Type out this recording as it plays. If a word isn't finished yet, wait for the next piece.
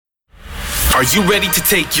Are you ready to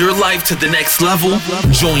take your life to the next level?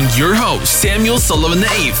 Join your host, Samuel Sullivan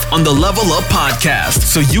VIII, on the Level Up Podcast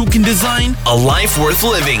so you can design a life worth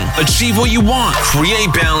living, achieve what you want,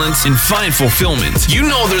 create balance, and find fulfillment. You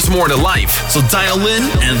know there's more to life, so dial in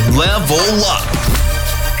and level up.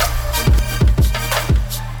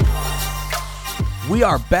 We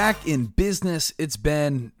are back in business. It's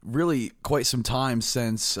been really quite some time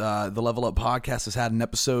since the Level Up Podcast has had an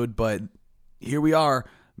episode, but here we are,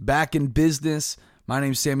 back in business. My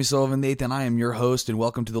name is Sammy Sullivan VIII, and I am your host, and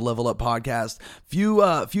welcome to the Level Up Podcast.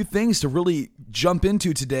 Few things to really jump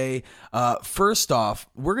into today. First off,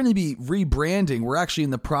 we're going to be rebranding. We're actually in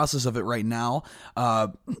the process of it right now.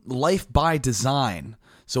 Life by Design.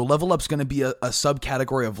 So Level Up's going to be a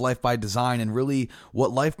subcategory of Life by Design, and really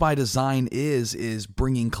what Life by Design is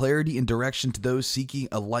bringing clarity and direction to those seeking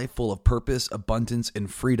a life full of purpose, abundance, and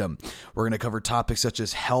freedom. We're going to cover topics such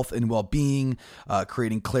as health and well-being,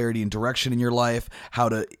 creating clarity and direction in your life, how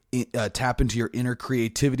to tap into your inner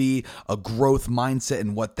creativity, a growth mindset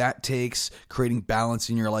and what that takes, creating balance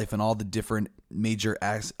in your life and all the different major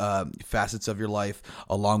facets of your life,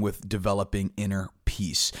 along with developing inner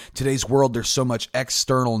peace. Today's world, there's so much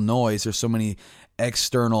external noise. There's so many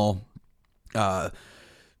external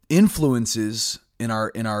influences in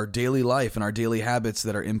our daily life and our daily habits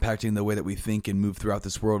that are impacting the way that we think and move throughout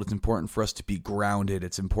this world. It's important for us to be grounded.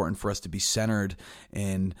 It's important for us to be centered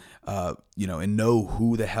and and know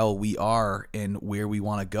who the hell we are and where we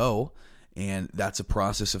want to go. And that's a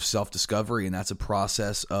process of self-discovery, and that's a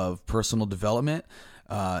process of personal development.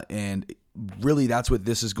 And really, that's what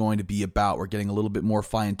this is going to be about. We're getting a little bit more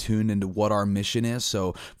fine-tuned into what our mission is.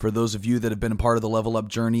 So for those of you that have been a part of the Level Up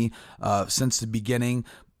journey since the beginning,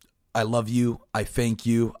 I love you. I thank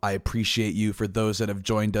you. I appreciate you. For those that have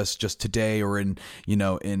joined us just today or in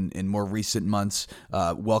more recent months,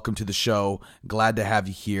 welcome to the show. Glad to have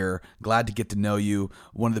you here. Glad to get to know you.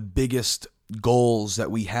 One of the biggest goals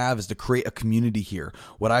that we have is to create a community here.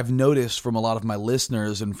 What I've noticed from a lot of my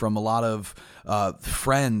listeners and from a lot of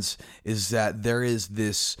friends is that there is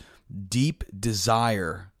this deep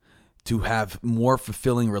desire to have more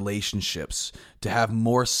fulfilling relationships, to have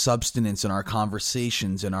more substance in our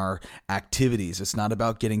conversations and our activities. It's not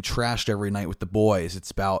about getting trashed every night with the boys.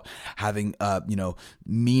 It's about having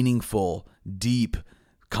meaningful, deep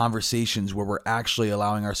conversations where we're actually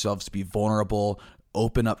allowing ourselves to be vulnerable,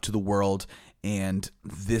 open up to the world. And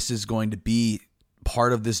this is going to be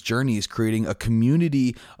part of this journey, is creating a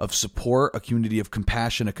community of support, a community of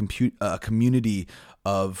compassion, a community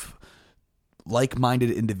of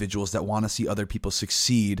like-minded individuals that want to see other people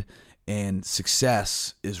succeed. And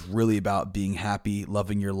success is really about being happy,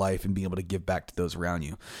 loving your life, and being able to give back to those around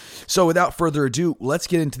you. So without further ado, let's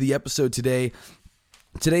get into the episode today.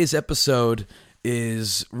 Today's episode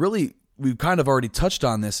is really, we've kind of already touched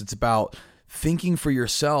on this. It's about thinking for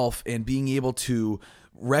yourself and being able to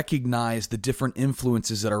recognize the different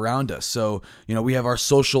influences that are around us. So, we have our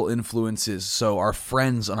social influences, so our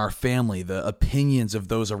friends and our family, the opinions of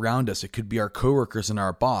those around us. It could be our coworkers and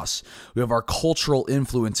our boss. We have our cultural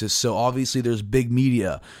influences. So obviously there's big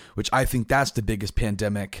media, which I think that's the biggest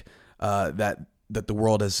pandemic that the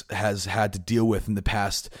world has had to deal with in the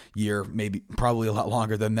past year, maybe probably a lot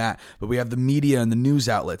longer than that. But we have the media and the news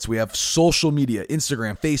outlets. We have social media,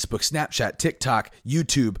 Instagram, Facebook, Snapchat, TikTok,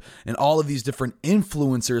 YouTube, and all of these different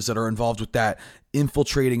influencers that are involved with that,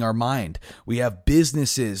 infiltrating our mind. We have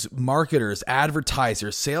businesses, marketers,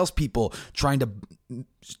 advertisers, salespeople trying to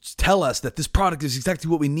tell us that this product is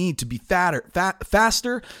exactly what we need to be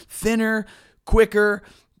faster, thinner, quicker,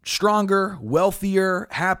 stronger, wealthier,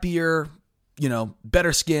 happier,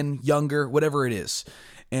 better skin, younger, whatever it is.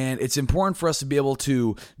 And it's important for us to be able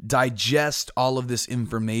to digest all of this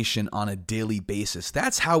information on a daily basis.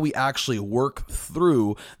 That's how we actually work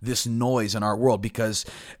through this noise in our world, because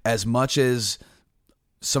as much as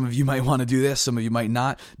some of you might want to do this, some of you might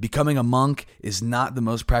not, becoming a monk is not the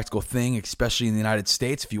most practical thing, especially in the United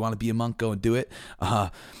States. If you want to be a monk, go and do it.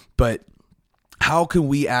 But how can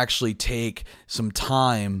we actually take some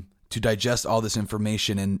time to digest all this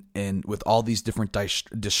information and with all these different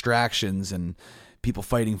distractions and people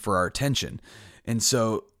fighting for our attention? And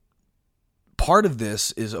so part of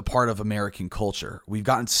this is a part of American culture. We've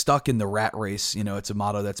gotten stuck in the rat race. It's a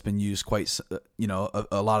motto that's been used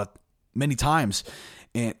many times.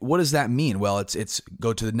 And what does that mean? Well, it's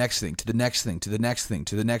go to the next thing, to the next thing, to the next thing,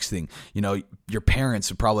 to the next thing. You know, your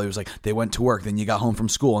parents probably was like, they went to work, then you got home from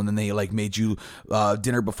school, and then they like made you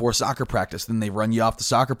dinner before soccer practice. Then they run you off to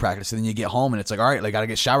soccer practice, and then you get home, and it's like, all right, I got to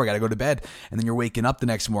get showered, got to go to bed. And then you're waking up the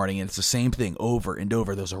next morning, and it's the same thing over and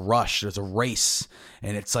over. There's a rush, there's a race.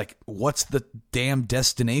 And it's like, what's the damn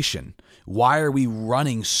destination? Why are we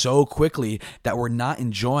running so quickly that we're not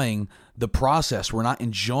enjoying the process? We're not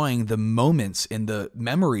enjoying the moments and the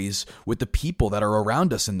memories with the people that are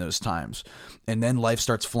around us in those times. And then life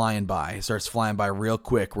starts flying by. It starts flying by real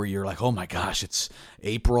quick where you're like, oh my gosh, it's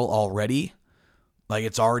April already. Like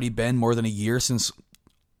it's already been more than a year since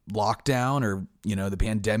lockdown or, you know, the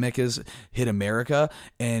pandemic has hit America,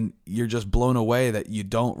 and you're just blown away that you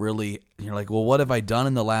don't really, you're like, well, what have I done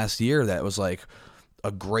in the last year that was like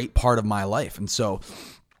a great part of my life? And so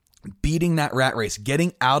beating that rat race,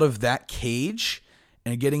 getting out of that cage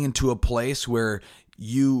and getting into a place where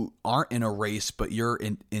you aren't in a race, but you're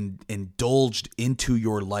indulged into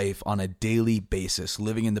your life on a daily basis,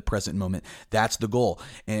 living in the present moment. That's the goal.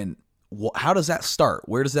 And how does that start?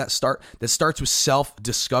 Where does that start? That starts with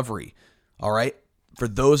self-discovery. All right. For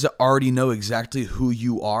those that already know exactly who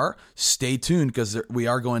you are, stay tuned because we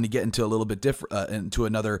are going to get into a little bit different, into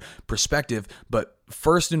another perspective. But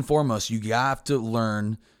first and foremost, you have to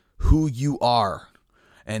learn who you are.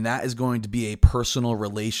 And that is going to be a personal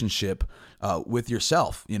relationship with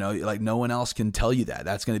yourself. You know, like no one else can tell you that.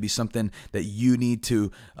 That's going to be something that you need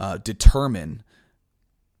to determine.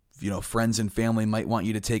 You know, friends and family might want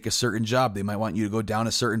you to take a certain job. They might want you to go down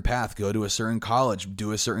a certain path, go to a certain college,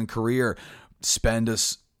 do a certain career, spend a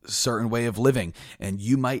certain way of living. And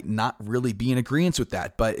you might not really be in agreement with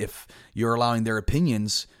that. But if you're allowing their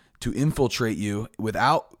opinions to infiltrate you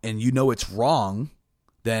and you know it's wrong,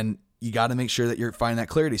 then you got to make sure that you're finding that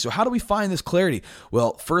clarity. So how do we find this clarity?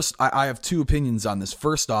 Well, first, I have two opinions on this.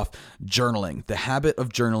 First off, journaling. The habit of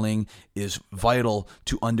journaling is vital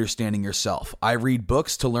to understanding yourself. I read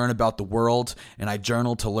books to learn about the world, and I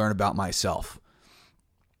journal to learn about myself.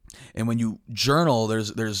 And when you journal,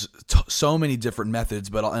 there's so many different methods,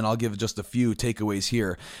 but I'll give just a few takeaways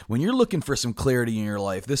here. When you're looking for some clarity in your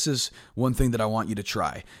life, this is one thing that I want you to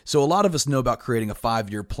try. So a lot of us know about creating a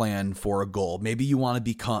 5-year plan for a goal. Maybe you want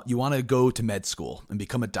to go to med school and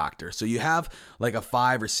become a doctor. So you have like a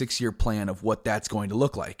 5 or 6 year plan of what that's going to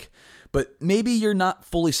look like. But maybe you're not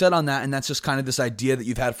fully set on that, and that's just kind of this idea that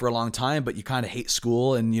you've had for a long time, but you kind of hate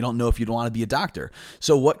school and you don't know if you'd want to be a doctor.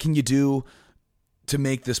 So what can you do to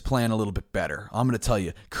make this plan a little bit better? I'm going to tell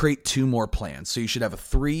you, create 2 more plans. So you should have a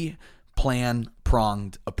 3-plan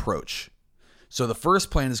pronged approach. So the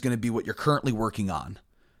first plan is going to be what you're currently working on.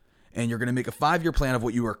 And you're going to make a 5-year plan of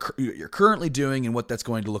what you're currently doing and what that's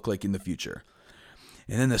going to look like in the future.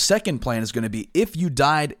 And then the second plan is going to be, if you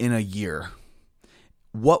died in a year,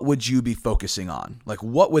 what would you be focusing on? Like,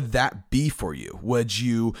 what would that be for you? Would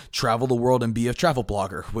you travel the world and be a travel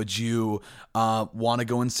blogger? Would you want to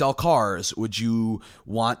go and sell cars? Would you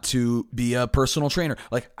want to be a personal trainer?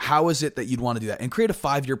 Like, how is it that you'd want to do that? And create a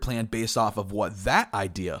 5-year plan based off of what that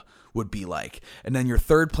idea would be like. And then your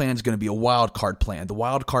third plan is going to be a wild card plan. The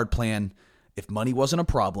wild card plan, if money wasn't a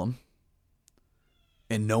problem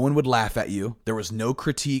and no one would laugh at you, there was no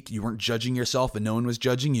critique, you weren't judging yourself and no one was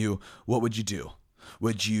judging you, what would you do?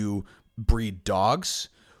 Would you breed dogs?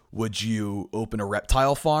 Would you open a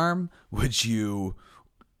reptile farm? It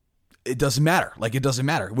doesn't matter. Like, it doesn't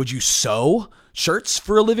matter. Would you sew shirts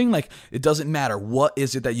for a living? Like, it doesn't matter. What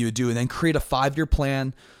is it that you would do? And then create a 5-year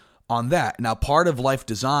plan on that. Now, part of life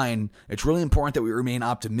design, it's really important that we remain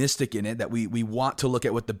optimistic in it, that we want to look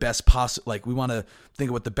at what the best we want to think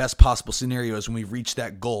of what the best possible scenario is when we reach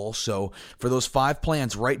that goal. So for those 5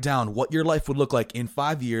 plans, write down what your life would look like in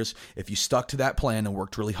 5 years if you stuck to that plan and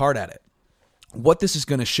worked really hard at it. What this is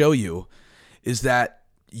going to show you is that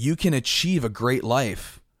you can achieve a great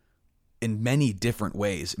life in many different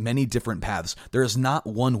ways, many different paths. There is not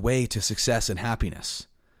one way to success and happiness.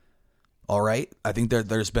 All right. I think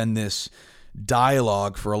there's been this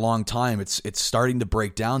dialogue for a long time. It's starting to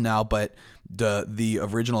break down now, but the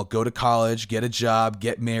original go to college, get a job,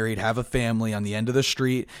 get married, have a family on the end of the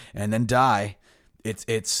street, and then die.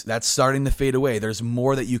 That's starting to fade away. There's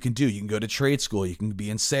more that you can do. You can go to trade school. You can be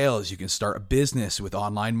in sales. You can start a business with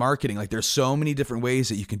online marketing. Like, there's so many different ways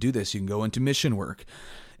that you can do this. You can go into mission work.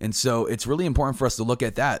 And so it's really important for us to look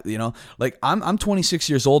at that. You know, like I'm 26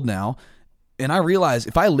 years old now. And I realize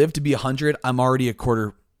if I live to be 100, I'm already a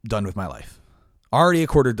quarter done with my life. Already a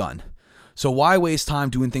quarter done. So why waste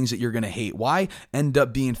time doing things that you're going to hate? Why end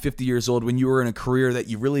up being 50 years old when you were in a career that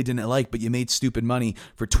you really didn't like, but you made stupid money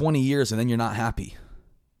for 20 years and then you're not happy?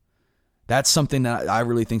 That's something that I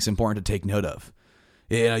really think is important to take note of.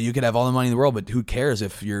 You know, you could have all the money in the world, but who cares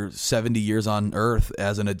if your 70 years on earth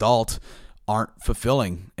as an adult aren't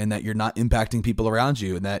fulfilling, and that you're not impacting people around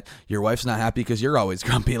you, and that your wife's not happy because you're always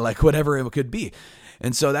grumpy, like whatever it could be.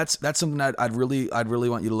 And so that's something that I'd really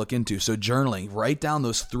want you to look into. So journaling, write down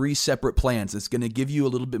those 3 separate plans. It's going to give you a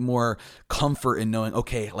little bit more comfort in knowing,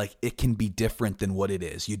 okay, like it can be different than what it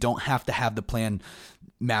is. You don't have to have the plan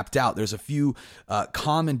mapped out. There's a few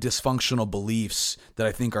common dysfunctional beliefs that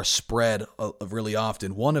I think are spread really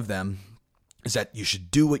often. One of them is that you should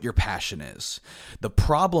do what your passion is. The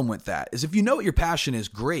problem with that is if you know what your passion is,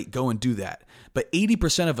 great, go and do that. But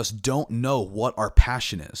 80% of us don't know what our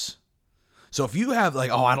passion is. So if you have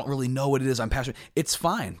like, oh, I don't really know what it is I'm passionate, it's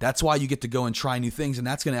fine. That's why you get to go and try new things. And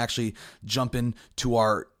that's going to actually jump into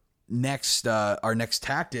our next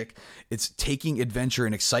tactic. It's taking adventure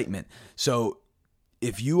and excitement. So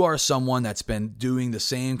if you are someone that's been doing the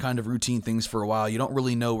same kind of routine things for a while, you don't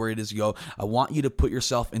really know where it is to go, I want you to put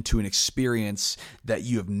yourself into an experience that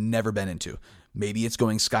you have never been into. Maybe it's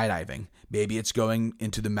going skydiving. Maybe it's going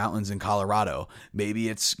into the mountains in Colorado. Maybe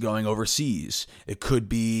it's going overseas. It could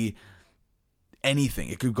be anything.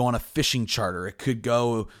 It could go on a fishing charter. It could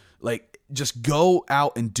go just go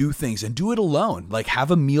out and do things and do it alone. Like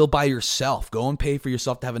have a meal by yourself. Go and pay for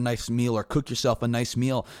yourself to have a nice meal, or cook yourself a nice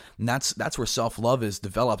meal. And that's where self-love is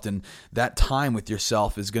developed. And that time with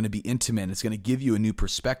yourself is going to be intimate. It's going to give you a new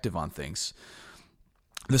perspective on things.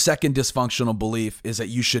 The second dysfunctional belief is that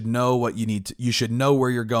you should know what you need to, you should know where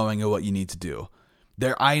you're going and what you need to do.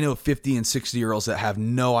 I know 50 and 60-year-olds that have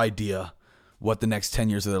no idea what the next 10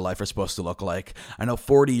 years of their life are supposed to look like. I know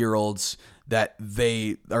 40-year-olds that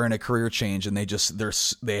they are in a career change and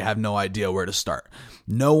they have no idea where to start.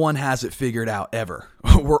 No one has it figured out ever.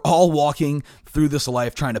 We're all walking through this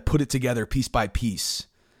life trying to put it together piece by piece.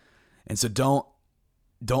 And so don't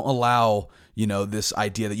allow, this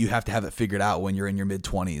idea that you have to have it figured out when you're in your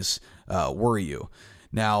mid-20s worry you.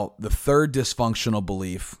 Now, the third dysfunctional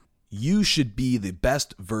belief, you should be the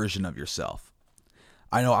best version of yourself.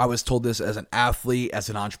 I know I was told this as an athlete, as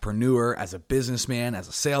an entrepreneur, as a businessman, as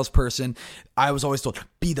a salesperson. I was always told,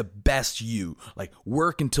 be the best you. Like,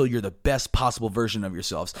 work until you're the best possible version of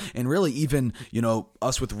yourselves. And really, even,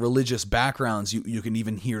 us with religious backgrounds, you can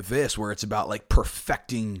even hear this, where it's about like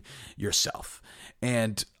perfecting yourself.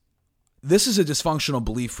 And this is a dysfunctional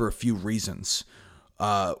belief for a few reasons.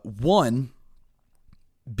 One,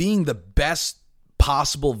 being the best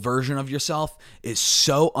possible version of yourself is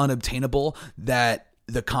so unobtainable that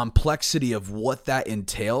the complexity of what that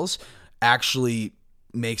entails actually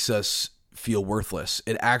makes us feel worthless.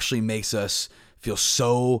 It actually makes us feel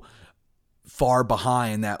so far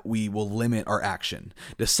behind that we will limit our action.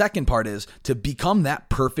 The second part is to become that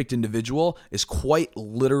perfect individual is quite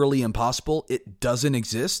literally impossible. It doesn't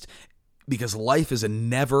exist because life is a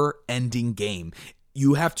never-ending game.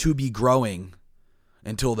 You have to be growing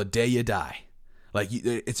until the day you die. Like,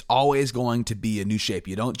 it's always going to be a new shape.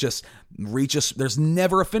 You don't just there's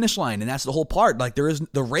never a finish line. And that's the whole part. Like, there is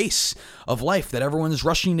the race of life that everyone is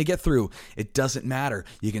rushing to get through. It doesn't matter.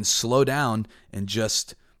 You can slow down and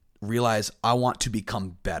just realize, I want to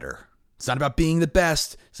become better. It's not about being the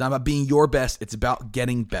best. It's not about being your best. It's about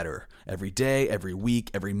getting better every day, every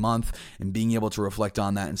week, every month, and being able to reflect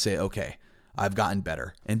on that and say, okay, I've gotten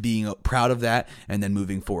better, and being proud of that and then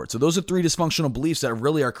moving forward. So those are 3 dysfunctional beliefs that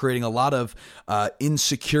really are creating a lot of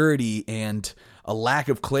insecurity and a lack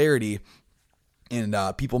of clarity in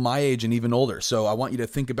people my age and even older. So I want you to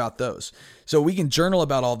think about those. So we can journal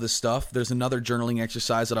about all this stuff. There's another journaling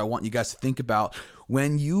exercise that I want you guys to think about.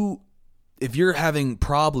 If you're having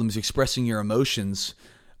problems expressing your emotions,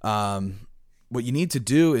 what you need to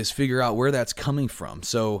do is figure out where that's coming from.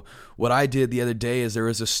 So what I did the other day is there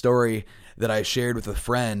was a story that I shared with a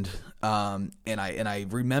friend, and I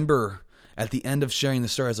remember at the end of sharing the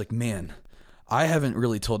story, I was like, man, I haven't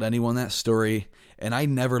really told anyone that story, and I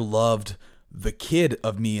never loved the kid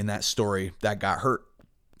of me in that story that got hurt.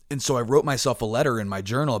 And so I wrote myself a letter in my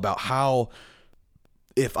journal about how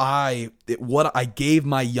what I gave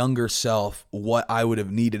my younger self, what I would have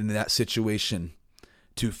needed in that situation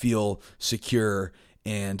to feel secure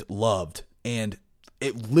and loved. And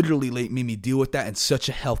it literally made me deal with that in such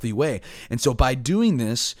a healthy way. And so by doing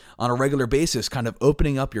this on a regular basis, kind of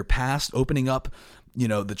opening up your past, opening up,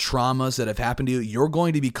 the traumas that have happened to you, you're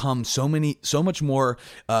going to become so much more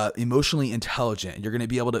emotionally intelligent. You're going to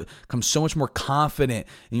be able to become so much more confident,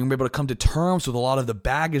 and you're going to be able to come to terms with a lot of the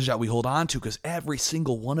baggage that we hold on to, because every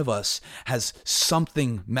single one of us has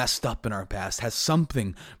something messed up in our past, has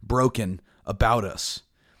something broken about us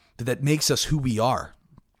that makes us who we are.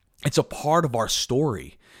 It's a part of our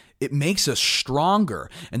story. It makes us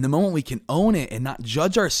stronger. And the moment we can own it and not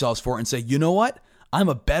judge ourselves for it and say, you know what? I'm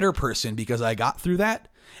a better person because I got through that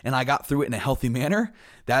and I got through it in a healthy manner.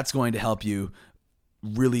 That's going to help you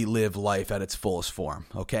really live life at its fullest form.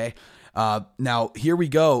 Okay. Now here we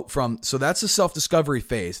go so that's a self-discovery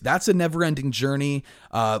phase. That's a never-ending journey.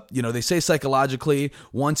 They say psychologically,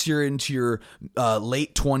 once you're into your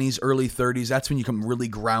late 20s, early 30s, that's when you become really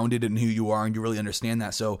grounded in who you are and you really understand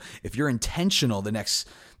that. So if you're intentional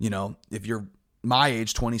if you're my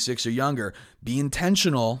age, 26 or younger, be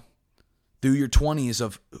intentional through your 20s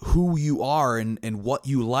of who you are and what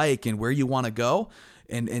you like and where you want to go,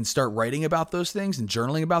 and start writing about those things and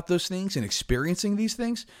journaling about those things and experiencing these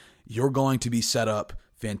things. You're going to be set up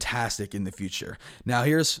fantastic in the future. Now,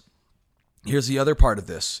 here's the other part of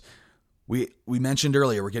this. We mentioned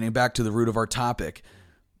earlier, we're getting back to the root of our topic.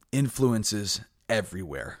 Influences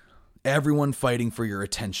everywhere. Everyone fighting for your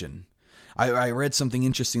attention. I read something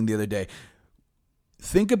interesting the other day.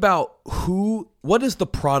 Think about what is the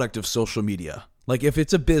product of social media? Like if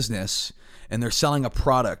it's a business and they're selling a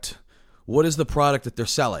product, what is the product that they're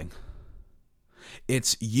selling?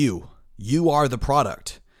 It's you. You are the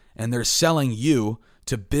product. And they're selling you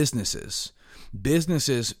to businesses.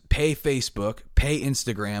 Businesses pay Facebook, pay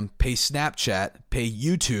Instagram, pay Snapchat, pay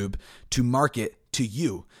YouTube to market to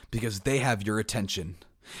you because they have your attention.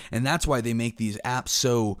 And that's why they make these apps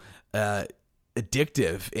so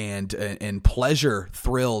addictive and pleasure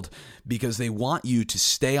thrilled, because they want you to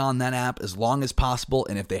stay on that app as long as possible.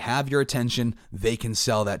 And if they have your attention, they can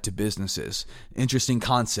sell that to businesses. Interesting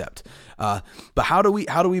concept. But how do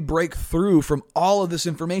we break through from all of this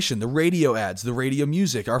information? The radio ads, the radio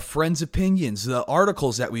music, our friends' opinions, the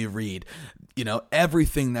articles that we read,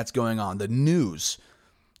 everything that's going on, the news.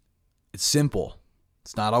 It's simple.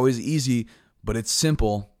 It's not always easy, but it's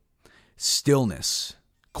simple. Stillness,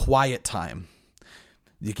 quiet time.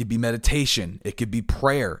 It could be meditation. It could be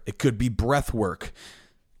prayer. It could be breath work.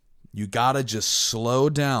 You got to just slow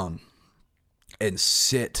down and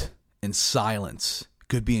sit in silence. It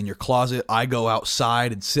could be in your closet. I go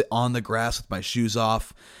outside and sit on the grass with my shoes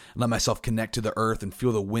off and let myself connect to the earth and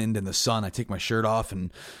feel the wind and the sun. I take my shirt off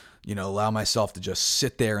and, allow myself to just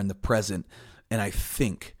sit there in the present, and I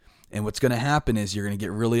think. And what's going to happen is you're going to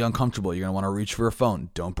get really uncomfortable. You're going to want to reach for a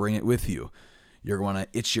phone. Don't bring it with you. You're going to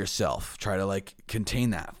itch yourself. Try to contain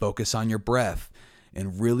that. Focus on your breath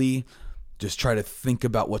and really just try to think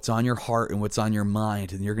about what's on your heart and what's on your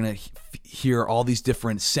mind. And you're going to hear all these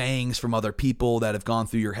different sayings from other people that have gone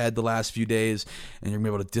through your head the last few days. And you're going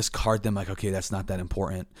to be able to discard them okay, that's not that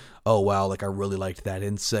important. Oh, wow, I really liked that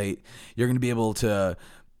insight. You're going to be able to,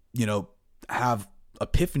 have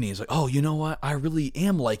epiphanies oh, you know what? I really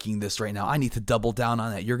am liking this right now. I need to double down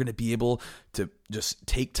on that. You're going to be able to just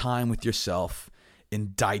take time with yourself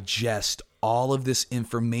and digest all of this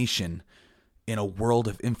information in a world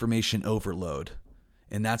of information overload.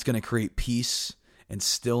 And that's going to create peace and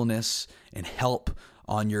stillness and help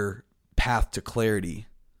on your path to clarity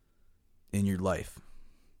in your life.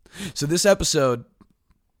 So this episode,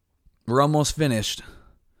 we're almost finished,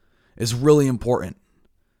 is really important.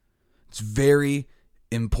 It's very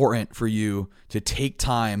important for you to take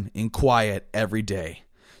time in quiet every day.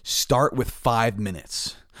 Start with 5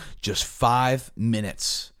 minutes. Just 5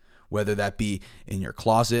 minutes, whether that be in your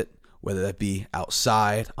closet, whether that be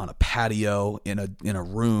outside on a patio, in a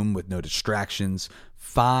room with no distractions.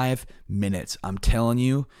 5 minutes. I'm telling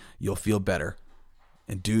you, you'll feel better.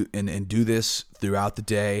 And do this throughout the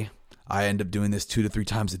day. I end up doing this 2 to 3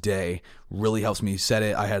 times a day. Really helps me set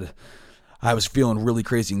it. I was feeling really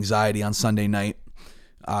crazy anxiety on Sunday night.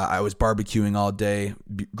 I was barbecuing all day.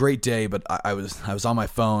 Great day, but I was on my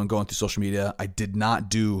phone going through social media. I did not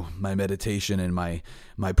do my meditation and my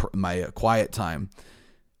quiet time,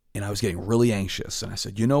 and I was getting really anxious. And I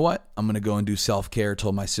said, you know what? I'm going to go and do self-care.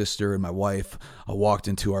 Told my sister and my wife. I walked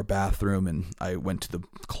into our bathroom and I went to the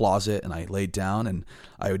closet and I laid down and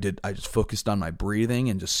I just focused on my breathing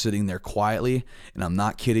and just sitting there quietly. And I'm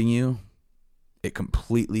not kidding you, it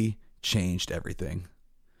completely changed everything.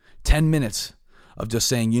 10 minutes of just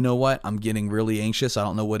saying, you know what, I'm getting really anxious. I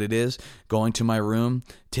don't know what it is. Going to my room,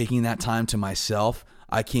 taking that time to myself,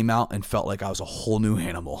 I came out and felt like I was a whole new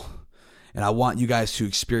animal. And I want you guys to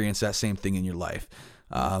experience that same thing in your life.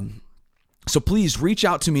 So please reach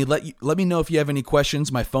out to me. Let me know if you have any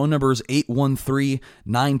questions. My phone number is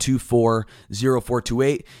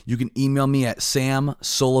 813-924-0428. You can email me at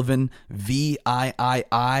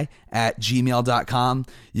samsullivanvii@gmail.com.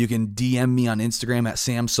 You can DM me on Instagram at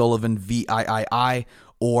samsullivanvii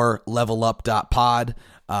or levelup.pod.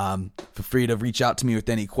 Feel free to reach out to me with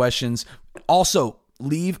any questions. Also,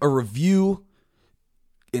 leave a review.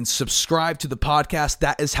 and subscribe to the podcast.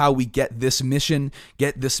 That is how we get this mission,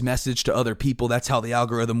 get this message to other people. That's how the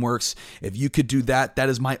algorithm works. If you could do that, that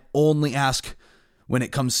is my only ask when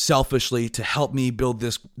it comes selfishly to help me build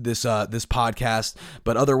this podcast.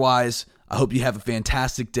 But otherwise, I hope you have a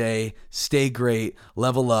fantastic day. Stay great,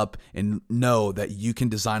 level up, and know that you can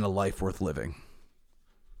design a life worth living.